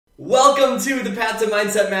Welcome to the Path to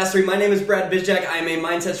Mindset Mastery. My name is Brad Bizjack. I am a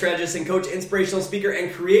mindset strategist and coach, inspirational speaker,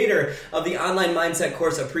 and creator of the online mindset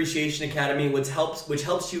course Appreciation Academy, which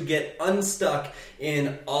helps you get unstuck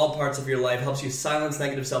in all parts of your life, helps you silence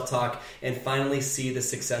negative self-talk, and finally see the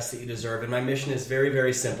success that you deserve. And my mission is very,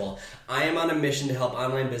 very simple. I am on a mission to help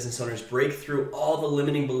online business owners break through all the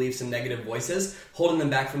limiting beliefs and negative voices, holding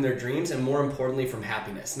them back from their dreams, and more importantly, from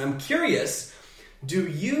happiness. And I'm curious, do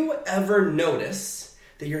you ever notice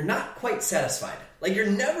that you're not quite satisfied? Like, you're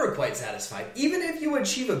never quite satisfied. Even if you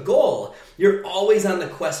achieve a goal, you're always on the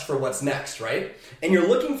quest for what's next, right? And you're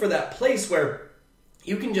looking for that place where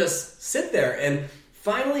you can just sit there and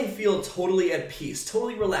finally feel totally at peace,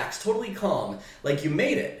 totally relaxed, totally calm, like you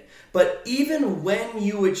made it. But even when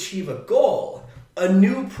you achieve a goal, a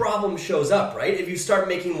new problem shows up, right? If you start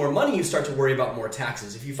making more money, you start to worry about more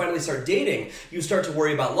taxes. If you finally start dating, you start to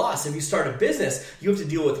worry about loss. If you start a business, you have to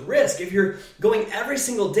deal with risk. If you're going every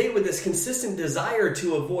single day with this consistent desire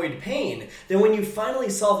to avoid pain, then when you finally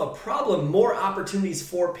solve a problem, more opportunities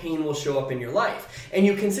for pain will show up in your life. And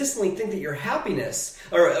you consistently think that your happiness,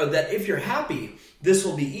 or that if you're happy, this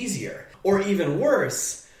will be easier. Or even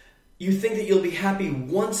worse, you think that you'll be happy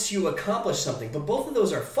once you accomplish something. But both of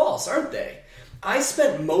those are false, aren't they? I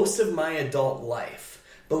spent most of my adult life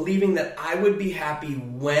believing that I would be happy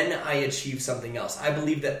when I achieved something else. I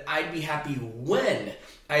believed that I'd be happy when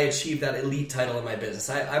I achieved that elite title in my business.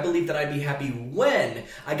 I believed that I'd be happy when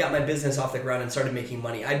I got my business off the ground and started making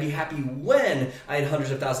money. I'd be happy when I had hundreds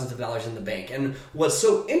of thousands of dollars in the bank. And what's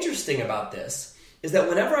so interesting about this is that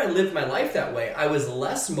whenever I lived my life that way, I was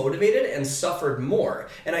less motivated and suffered more,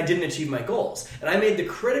 and I didn't achieve my goals. And I made the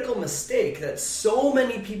critical mistake that so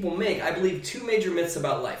many people make. I believe two major myths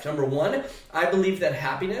about life. Number one, I believed that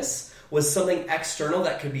happiness was something external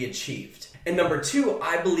that could be achieved. And number two,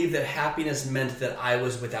 I believed that happiness meant that I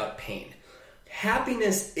was without pain.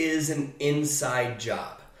 Happiness is an inside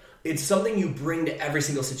job. It's something you bring to every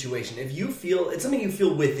single situation. It's something you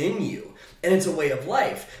feel within you, and it's a way of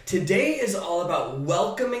life. Today is all about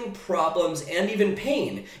welcoming problems and even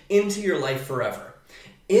pain into your life forever.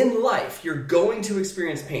 In life, you're going to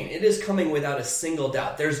experience pain. It is coming without a single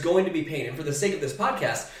doubt. There's going to be pain. And for the sake of this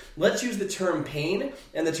podcast, let's use the term pain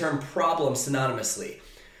and the term problem synonymously.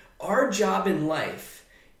 Our job in life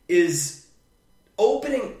is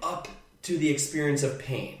opening up to the experience of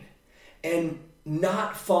pain and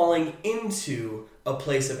not falling into a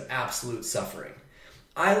place of absolute suffering.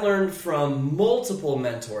 I learned from multiple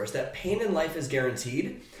mentors that pain in life is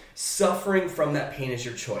guaranteed. Suffering from that pain is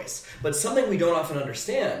your choice. But something we don't often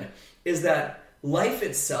understand is that life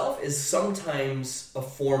itself is sometimes a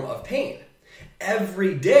form of pain.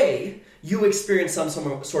 Every day, you experience some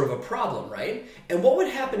sort of a problem, right? And what would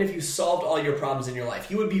happen if you solved all your problems in your life?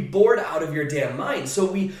 You would be bored out of your damn mind.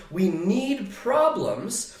 So we need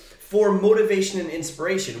problems for motivation and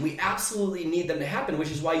inspiration. We absolutely need them to happen, which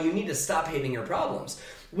is why you need to stop hating your problems.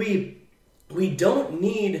 We don't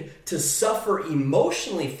need to suffer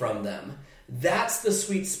emotionally from them. That's the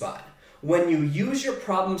sweet spot. When you use your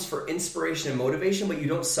problems for inspiration and motivation, but you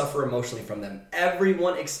don't suffer emotionally from them.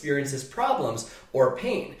 Everyone experiences problems or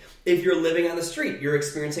pain. If you're living on the street, you're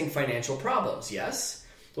experiencing financial problems, yes?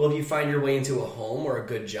 Well, if you find your way into a home or a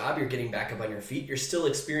good job, you're getting back up on your feet, you're still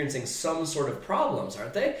experiencing some sort of problems,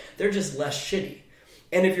 aren't they? They're just less shitty.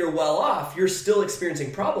 And if you're well off, you're still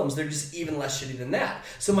experiencing problems. They're just even less shitty than that.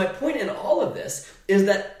 So my point in all of this is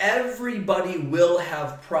that everybody will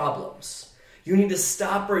have problems. You need to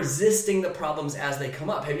stop resisting the problems as they come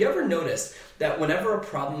up. Have you ever noticed that whenever a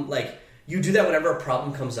problem, you do that whenever a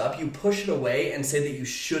problem comes up, you push it away and say that you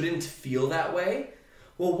shouldn't feel that way?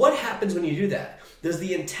 Well, what happens when you do that? Does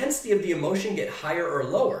the intensity of the emotion get higher or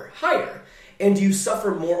lower? Higher. And do you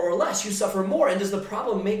suffer more or less? You suffer more. And does the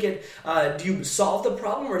problem make it, do you solve the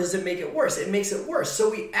problem or does it make it worse? It makes it worse.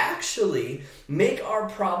 So we actually make our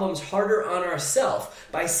problems harder on ourselves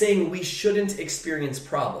by saying we shouldn't experience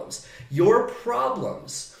problems. Your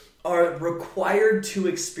problems are required to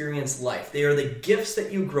experience life. They are the gifts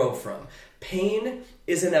that you grow from. Pain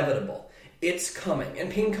is inevitable. It's coming.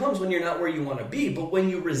 And pain comes when you're not where you want to be. But when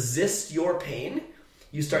you resist your pain,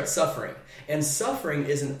 you start suffering. And suffering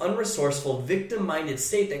is an unresourceful, victim-minded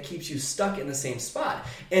state that keeps you stuck in the same spot.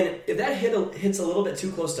 And if that hits a little bit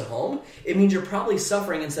too close to home, it means you're probably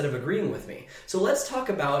suffering instead of agreeing with me. So let's talk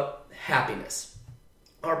about happiness.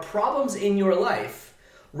 Are problems in your life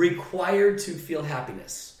required to feel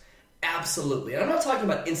happiness? Absolutely. And I'm not talking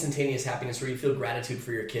about instantaneous happiness where you feel gratitude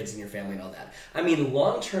for your kids and your family and all that. I mean,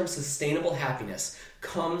 long-term sustainable happiness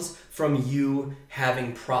comes from you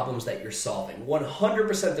having problems that you're solving.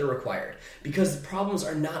 100% they're required, because problems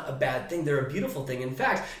are not a bad thing. They're a beautiful thing. In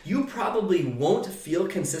fact, you probably won't feel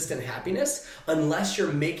consistent happiness unless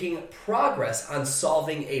you're making progress on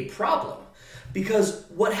solving a problem. Because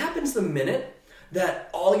what happens the minute that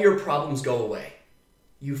all your problems go away?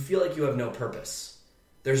 You feel like you have no purpose.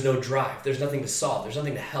 There's no drive. There's nothing to solve. There's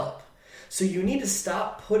nothing to help. So you need to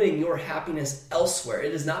stop putting your happiness elsewhere.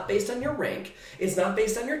 It is not based on your rank. It's not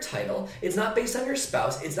based on your title. It's not based on your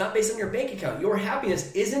spouse. It's not based on your bank account. Your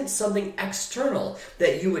happiness isn't something external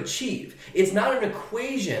that you achieve. It's not an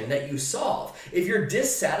equation that you solve. If you're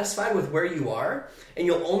dissatisfied with where you are and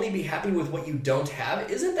you'll only be happy with what you don't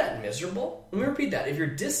have, isn't that miserable? Let me repeat that. If you're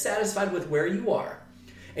dissatisfied with where you are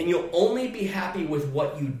and you'll only be happy with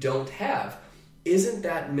what you don't have, isn't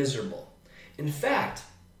that miserable? In fact,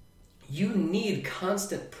 you need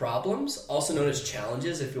constant problems, also known as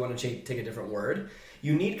challenges, if you want to take a different word.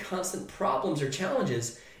 You need constant problems or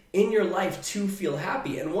challenges in your life to feel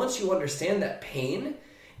happy. And once you understand that pain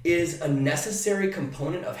is a necessary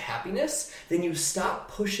component of happiness, then you stop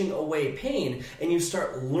pushing away pain and you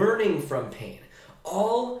start learning from pain.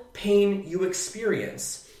 All pain you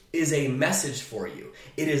experience is a message for you.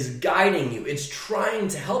 It is guiding you. It's trying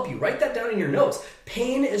to help you. Write that down in your notes.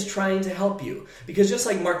 Pain is trying to help you. Because just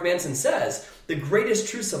like Mark Manson says, the greatest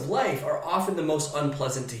truths of life are often the most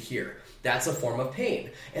unpleasant to hear. That's a form of pain.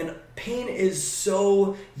 And pain is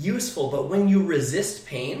so useful, but when you resist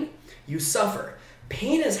pain, you suffer.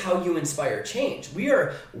 Pain is how you inspire change. We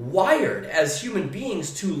are wired as human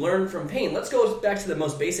beings to learn from pain. Let's go back to the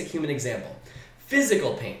most basic human example.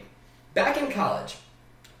 Physical pain. Back in college,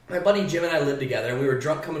 my buddy Jim and I lived together, and we were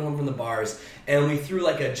drunk coming home from the bars, and we threw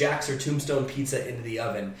like a Jack's or Tombstone pizza into the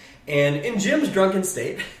oven. And in Jim's drunken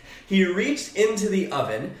state, he reached into the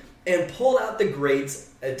oven and pulled out the grates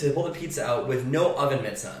to pull the pizza out with no oven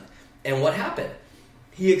mitts on. And what happened?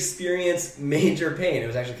 He experienced major pain. It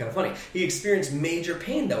was actually kind of funny. He experienced major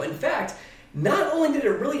pain, though. In fact, not only did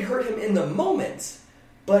it really hurt him in the moment,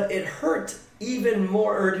 but it hurt even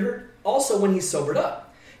more, or it hurt also when he sobered up.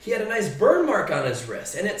 He had a nice burn mark on his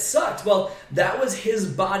wrist, and it sucked. Well, that was his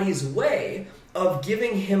body's way of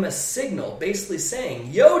giving him a signal, basically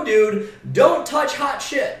saying, yo, dude, don't touch hot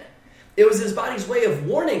shit. It was his body's way of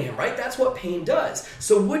warning him, right? That's what pain does.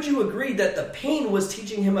 So would you agree that the pain was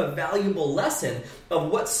teaching him a valuable lesson of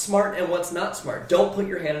what's smart and what's not smart? Don't put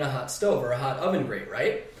your hand in a hot stove or a hot oven grate,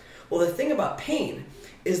 right? Well, the thing about pain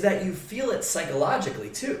is that you feel it psychologically,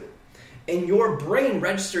 too. And your brain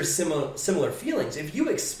registers similar feelings. If you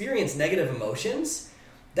experience negative emotions,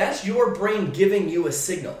 that's your brain giving you a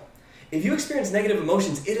signal. If you experience negative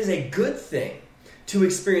emotions, it is a good thing to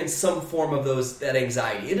experience some form of that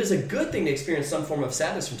anxiety. It is a good thing to experience some form of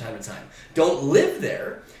sadness from time to time. Don't live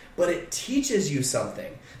there, but it teaches you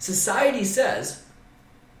something. Society says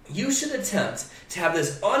you should attempt to have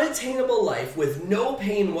this unattainable life with no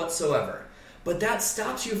pain whatsoever. But that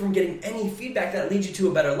stops you from getting any feedback that leads you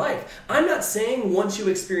to a better life. I'm not saying once you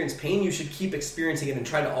experience pain, you should keep experiencing it and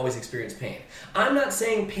try to always experience pain. I'm not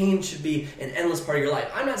saying pain should be an endless part of your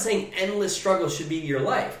life. I'm not saying endless struggle should be your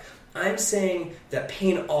life. I'm saying that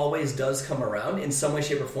pain always does come around in some way,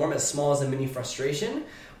 shape, or form, as small as a mini frustration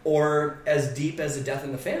or as deep as a death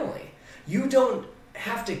in the family. You don't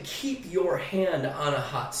have to keep your hand on a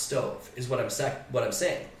hot stove, is what I'm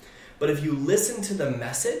saying. But if you listen to the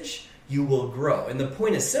message, you will grow. And the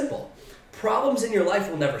point is simple. Problems in your life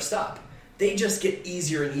will never stop. They just get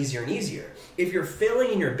easier and easier and easier. If you're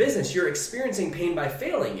failing in your business, you're experiencing pain by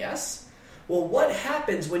failing, yes? Well, what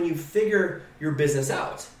happens when you figure your business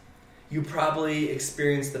out? You probably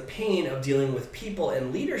experience the pain of dealing with people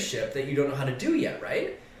and leadership that you don't know how to do yet,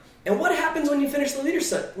 right? And what happens when you finish the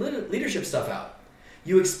leadership stuff out?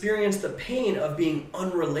 You experience the pain of being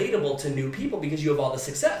unrelatable to new people because you have all the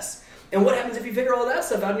success. And what happens if you figure all that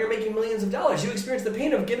stuff out and you're making millions of dollars? You experience the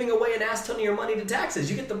pain of giving away an ass ton of your money to taxes.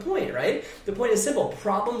 You get the point, right? The point is simple.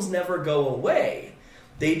 Problems never go away.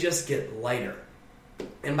 They just get lighter.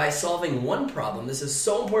 And by solving one problem, this is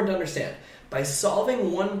so important to understand, by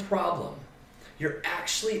solving one problem, you're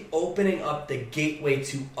actually opening up the gateway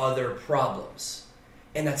to other problems.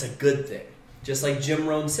 And that's a good thing. Just like Jim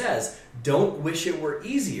Rohn says, don't wish it were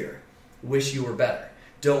easier, wish you were better.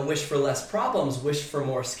 Don't wish for less problems, wish for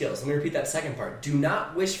more skills. Let me repeat that second part. Do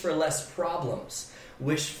not wish for less problems,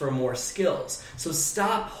 wish for more skills. So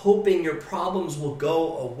stop hoping your problems will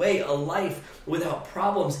go away. A life without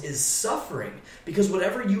problems is suffering, because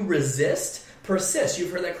whatever you resist persist.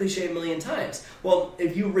 You've heard that cliche a million times. Well,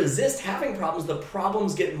 if you resist having problems, the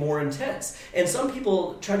problems get more intense. And some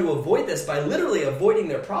people try to avoid this by literally avoiding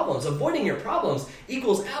their problems. Avoiding your problems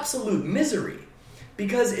equals absolute misery.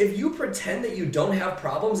 Because if you pretend that you don't have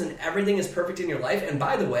problems and everything is perfect in your life, and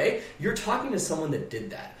by the way, you're talking to someone that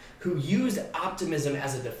did that, who used optimism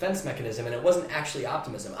as a defense mechanism, and it wasn't actually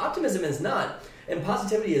optimism. Optimism is not, and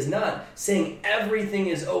positivity is not, saying everything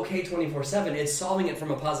is okay 24/7. It's solving it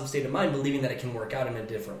from a positive state of mind, believing that it can work out in a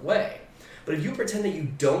different way. But if you pretend that you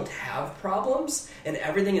don't have problems and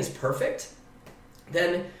everything is perfect,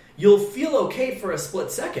 then you'll feel okay for a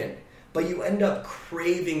split second, but you end up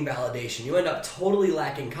craving validation. You end up totally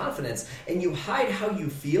lacking confidence, and you hide how you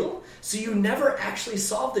feel, so you never actually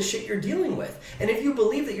solve the shit you're dealing with. And if you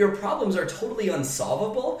believe that your problems are totally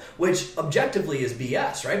unsolvable, which objectively is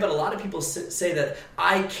BS, right? But a lot of people say that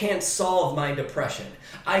I can't solve my depression.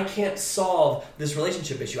 I can't solve this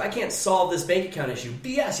relationship issue. I can't solve this bank account issue.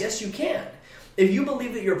 BS, yes you can. If you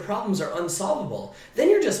believe that your problems are unsolvable, then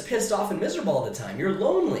you're just pissed off and miserable all the time. You're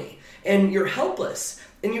lonely, and you're helpless.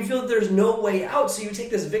 And you feel that there's no way out, so you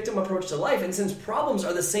take this victim approach to life. And since problems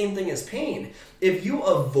are the same thing as pain, if you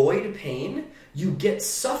avoid pain, you get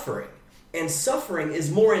suffering. And suffering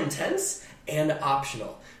is more intense and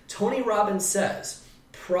optional. Tony Robbins says,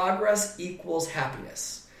 progress equals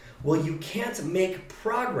happiness. Well, you can't make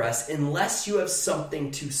progress unless you have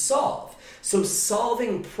something to solve. So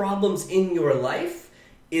solving problems in your life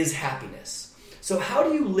is happiness. So how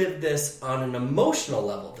do you live this on an emotional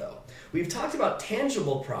level, though? We've talked about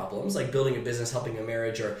tangible problems like building a business, helping a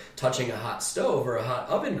marriage, or touching a hot stove or a hot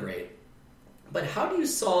oven grate. But how do you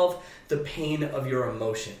solve the pain of your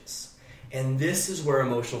emotions? And this is where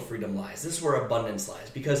emotional freedom lies. This is where abundance lies.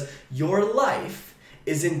 Because your life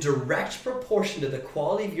is in direct proportion to the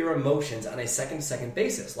quality of your emotions on a second-to-second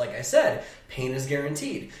basis. Like I said, pain is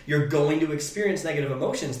guaranteed. You're going to experience negative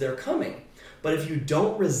emotions. They're coming. But if you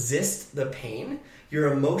don't resist the pain,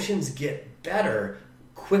 your emotions get better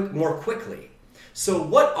more quickly. So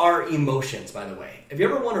what are emotions, by the way? If you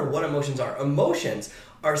ever wonder what emotions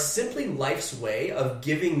are simply life's way of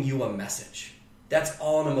giving you a message. That's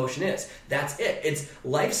all an emotion is. That's it. It's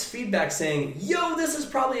life's feedback saying, yo, this is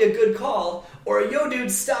probably a good call, or yo,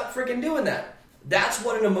 dude, stop freaking doing that. That's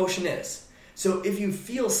what an emotion is. So if you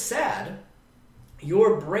feel sad,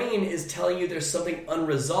 your brain is telling you there's something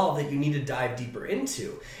unresolved that you need to dive deeper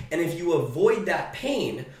into. And if you avoid that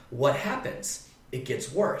pain, what happens? It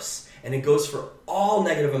gets worse. And it goes for all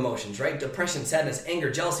negative emotions, right? Depression, sadness,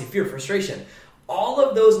 anger, jealousy, fear, frustration. All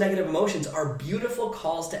of those negative emotions are beautiful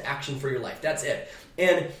calls to action for your life. That's it.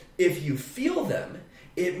 And if you feel them,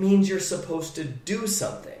 it means you're supposed to do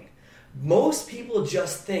something. Most people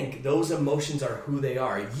just think those emotions are who they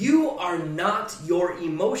are. You are not your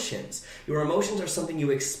emotions. Your emotions are something you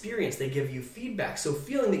experience. They give you feedback. So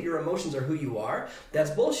feeling that your emotions are who you are,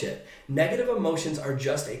 that's bullshit. Negative emotions are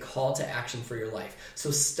just a call to action for your life.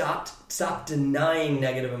 So stop denying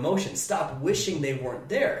negative emotions. Stop wishing they weren't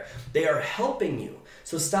there. They are helping you.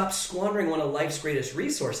 So stop squandering one of life's greatest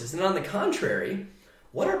resources. And on the contrary,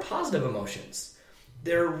 what are positive emotions?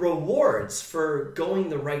 They're rewards for going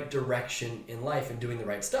the right direction in life and doing the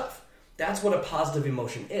right stuff. That's what a positive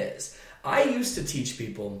emotion is. I used to teach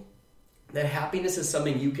people that happiness is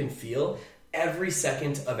something you can feel every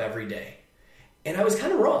second of every day. And I was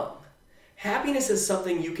kind of wrong. Happiness is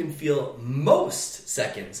something you can feel most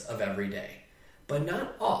seconds of every day, but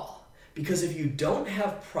not all. Because if you don't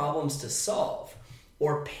have problems to solve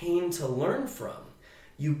or pain to learn from,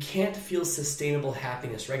 you can't feel sustainable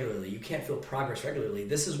happiness regularly. You can't feel progress regularly.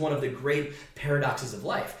 This is one of the great paradoxes of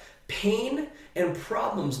life. Pain and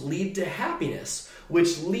problems lead to happiness,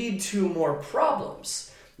 which lead to more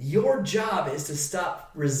problems. Your job is to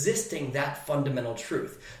stop resisting that fundamental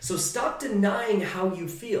truth. So stop denying how you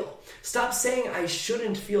feel. Stop saying I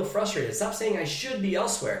shouldn't feel frustrated. Stop saying I should be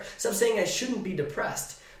elsewhere. Stop saying I shouldn't be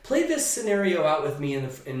depressed. Play this scenario out with me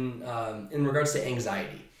in regards to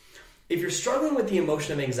anxiety. If you're struggling with the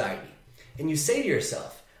emotion of anxiety and you say to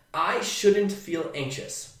yourself, I shouldn't feel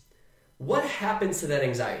anxious, what happens to that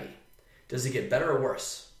anxiety? Does it get better or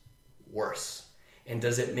worse? Worse. And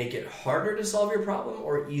does it make it harder to solve your problem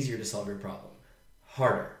or easier to solve your problem?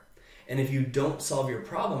 Harder. And if you don't solve your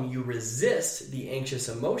problem, you resist the anxious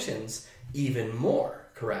emotions even more,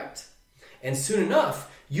 correct? And soon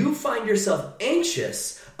enough, you find yourself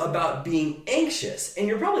anxious about being anxious. And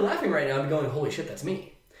you're probably laughing right now and going, holy shit, that's me.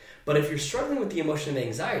 But if you're struggling with the emotion of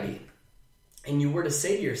anxiety and you were to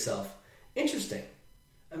say to yourself, interesting,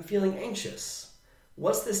 I'm feeling anxious.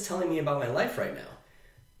 What's this telling me about my life right now?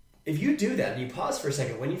 If you do that and you pause for a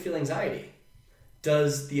second when you feel anxiety,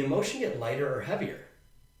 does the emotion get lighter or heavier?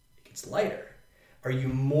 It gets lighter. Are you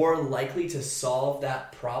more likely to solve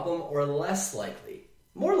that problem or less likely?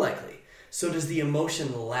 More likely. So does the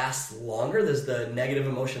emotion last longer? Does the negative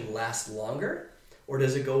emotion last longer? Or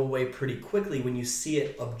does it go away pretty quickly when you see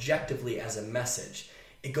it objectively as a message?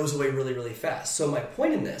 It goes away really, really fast. So my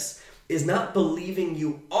point in this is not believing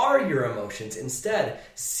you are your emotions. Instead,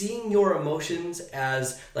 seeing your emotions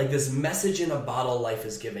as like this message in a bottle life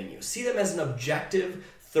is giving you. See them as an objective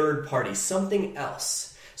third party, something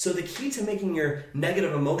else. So the key to making your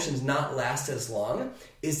negative emotions not last as long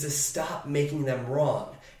is to stop making them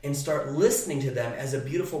wrong and start listening to them as a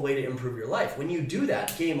beautiful way to improve your life. When you do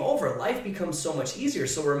that, game over. Life becomes so much easier.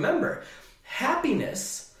 So remember,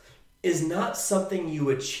 happiness is not something you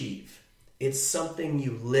achieve. It's something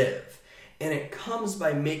you live. And it comes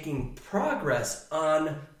by making progress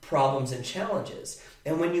on problems and challenges.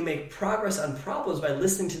 And when you make progress on problems by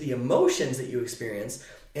listening to the emotions that you experience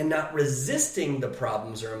and not resisting the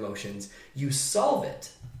problems or emotions, you solve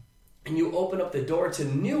it. And you open up the door to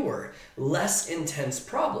newer, less intense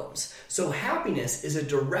problems. So happiness is a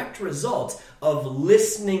direct result of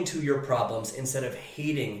listening to your problems instead of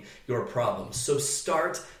hating your problems. So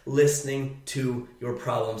start listening to your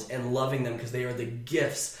problems and loving them because they are the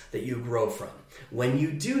gifts that you grow from. When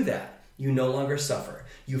you do that, you no longer suffer.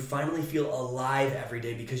 You finally feel alive every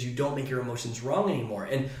day because you don't make your emotions wrong anymore.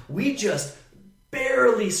 And we just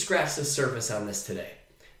barely scratched the surface on this today.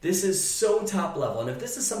 This is so top level. And if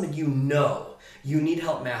this is something you know you need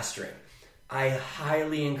help mastering, I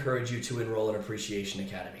highly encourage you to enroll in Appreciation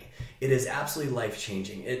Academy. It is absolutely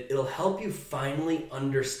life-changing. It'll help you finally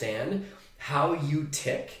understand how you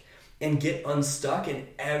tick and get unstuck in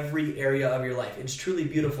every area of your life. It's truly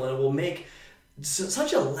beautiful, and it will make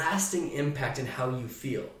such a lasting impact in how you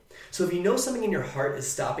feel. So if you know something in your heart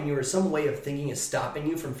is stopping you or some way of thinking is stopping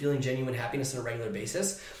you from feeling genuine happiness on a regular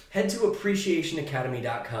basis, head to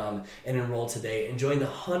appreciationacademy.com and enroll today and join the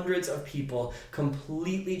hundreds of people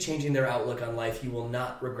completely changing their outlook on life. You will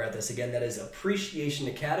not regret this. Again, that is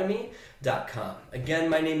appreciationacademy.com. Again,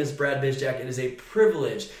 my name is Brad Bizjack. It is a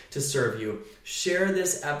privilege to serve you. Share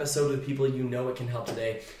this episode with people you know it can help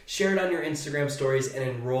today. Share it on your Instagram stories and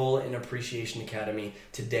enroll in Appreciation Academy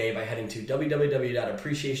today by heading to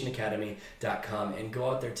www.appreciationacademy.com and go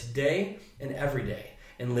out there today and every day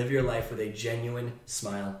and live your life with a genuine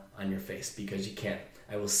smile on your face because you can.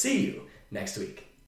 I will see you next week.